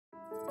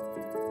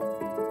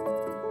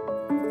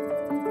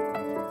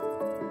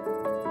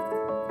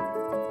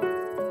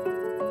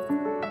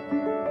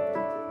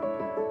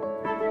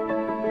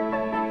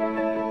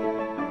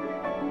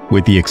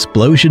With the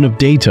explosion of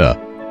data,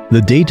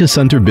 the data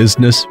center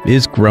business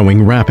is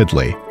growing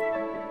rapidly.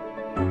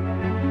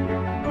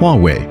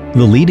 HUAWEI,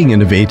 the leading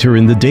innovator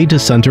in the data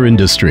center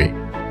industry,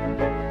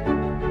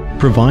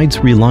 provides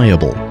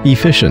reliable,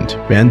 efficient,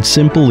 and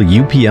simple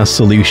UPS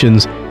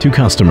solutions to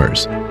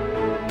customers.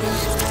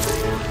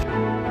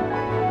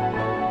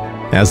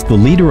 As the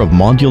leader of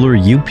modular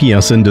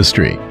UPS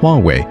industry,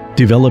 HUAWEI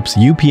develops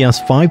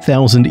UPS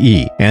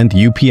 5000E and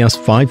UPS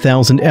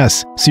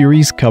 5000S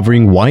series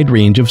covering wide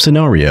range of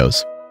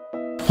scenarios.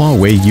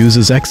 HUAWEI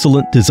uses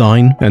excellent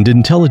design and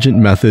intelligent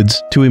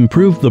methods to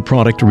improve the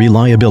product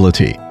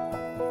reliability.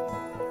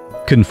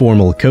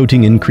 Conformal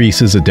coating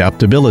increases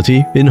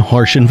adaptability in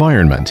harsh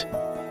environment.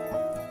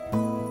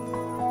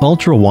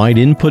 Ultra-wide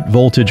input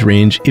voltage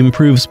range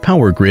improves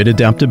power grid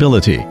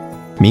adaptability.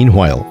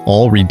 Meanwhile,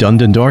 all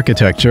redundant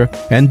architecture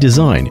and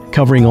design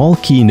covering all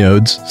key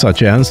nodes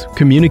such as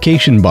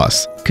communication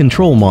bus,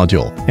 control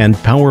module, and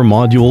power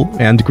module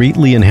and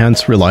greatly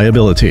enhance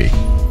reliability.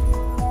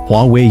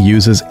 HUAWEI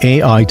uses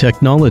AI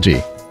technology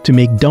to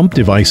make dump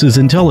devices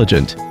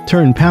intelligent,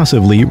 turn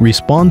passively,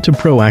 respond to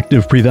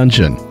proactive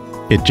prevention.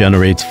 It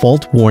generates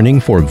fault warning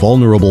for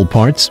vulnerable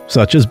parts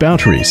such as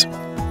batteries,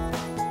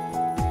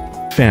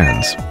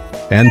 fans,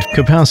 and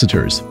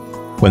capacitors.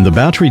 When the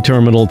battery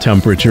terminal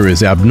temperature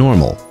is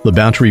abnormal, the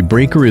battery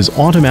breaker is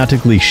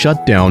automatically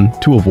shut down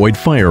to avoid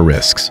fire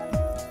risks.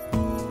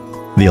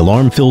 The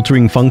alarm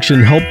filtering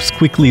function helps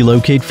quickly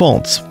locate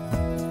faults.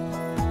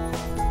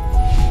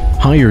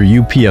 Higher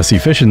UPS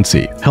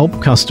efficiency helps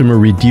customer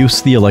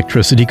reduce the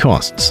electricity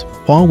costs.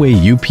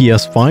 HUAWEI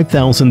UPS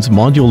 5000's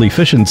module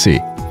efficiency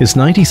is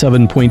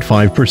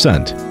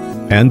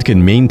 97.5% and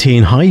can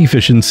maintain high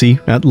efficiency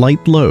at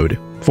light load.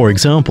 For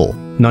example,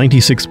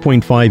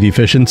 96.5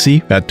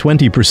 efficiency at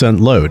 20%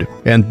 load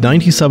and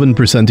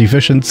 97%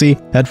 efficiency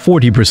at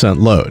 40%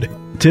 load.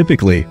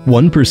 Typically,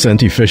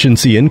 1%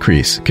 efficiency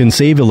increase can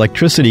save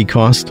electricity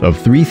cost of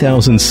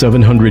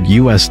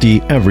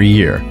 $3,700 every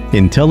year.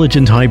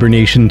 Intelligent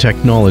hibernation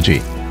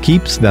technology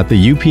keeps that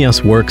the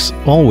UPS works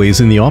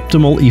always in the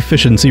optimal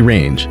efficiency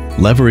range.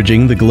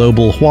 Leveraging the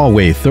global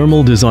HUAWEI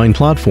thermal design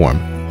platform,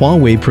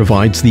 HUAWEI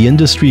provides the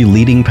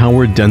industry-leading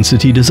power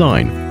density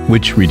design,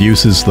 which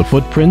reduces the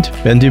footprint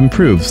and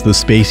improves the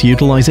space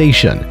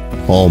utilization.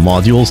 All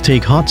modules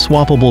take hot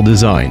swappable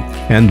design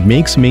and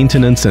makes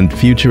maintenance and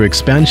future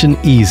expansion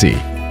easy.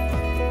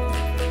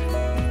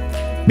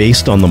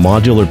 Based on the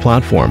modular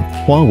platform,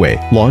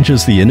 HUAWEI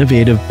launches the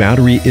innovative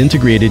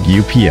battery-integrated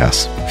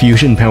UPS,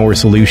 fusion power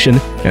solution,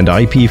 and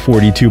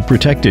IP42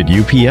 protected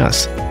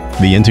UPS.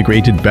 The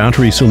integrated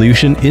battery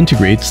solution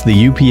integrates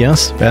the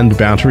UPS and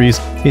batteries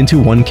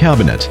into one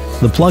cabinet.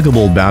 The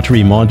pluggable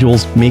battery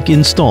modules make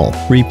install,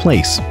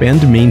 replace,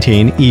 and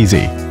maintain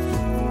easy.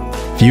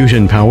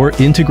 Fusion Power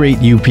integrate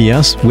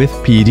UPS with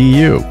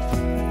PDU.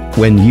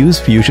 When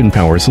use Fusion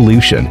Power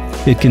solution,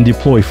 it can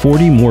deploy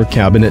 40 more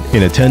cabinet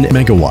in a 10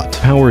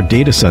 megawatt power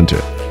data center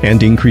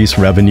and increase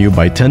revenue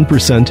by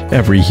 10%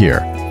 every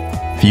year.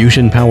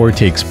 Fusion Power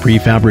takes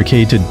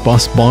prefabricated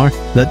bus bar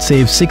that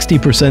saves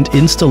 60%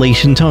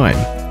 installation time.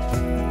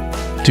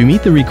 To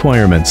meet the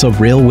requirements of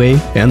railway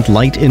and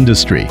light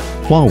industry,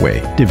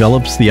 HUAWEI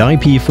develops the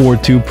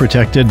IP42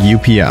 protected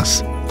UPS.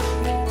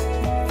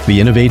 The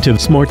innovative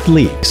Smart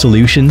Leak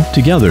solution,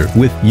 together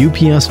with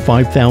UPS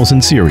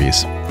 5000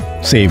 series,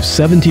 saves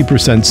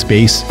 70%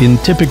 space in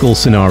typical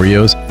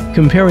scenarios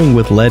comparing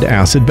with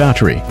lead-acid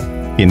battery.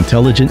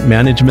 Intelligent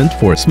management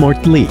for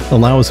Smart Leak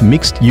allows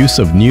mixed use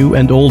of new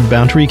and old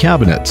battery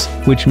cabinets,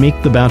 which make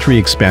the battery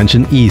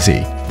expansion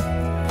easy.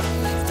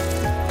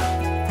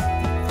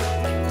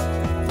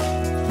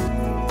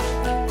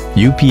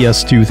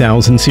 UPS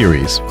 2000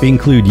 series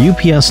include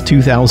UPS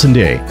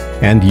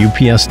 2000A and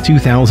UPS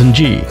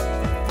 2000G.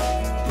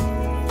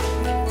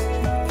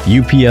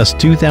 UPS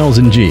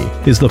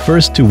 2000G is the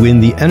first to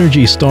win the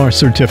Energy Star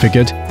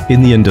certificate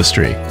in the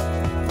industry.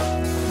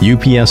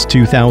 UPS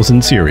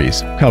 2000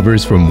 series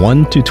covers from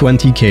 1 to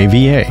 20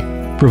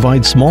 kVA,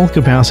 provides small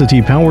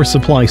capacity power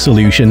supply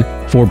solution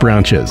for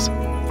branches.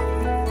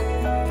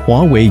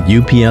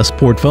 HUAWEI UPS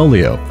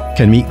portfolio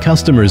can meet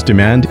customers'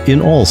 demand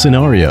in all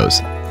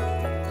scenarios.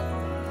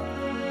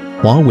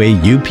 HUAWEI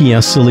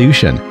UPS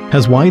solution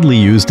has widely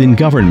used in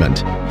government,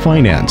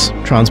 finance,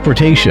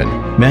 transportation,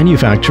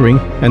 manufacturing,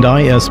 and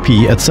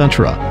ISP,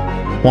 etc.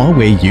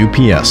 HUAWEI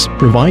UPS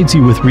provides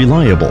you with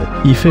reliable,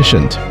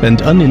 efficient,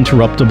 and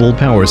uninterruptible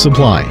power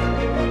supply.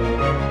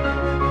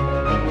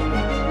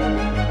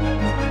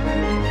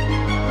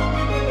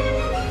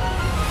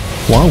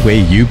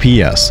 HUAWEI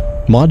UPS,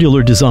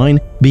 modular design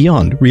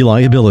beyond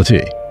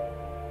reliability.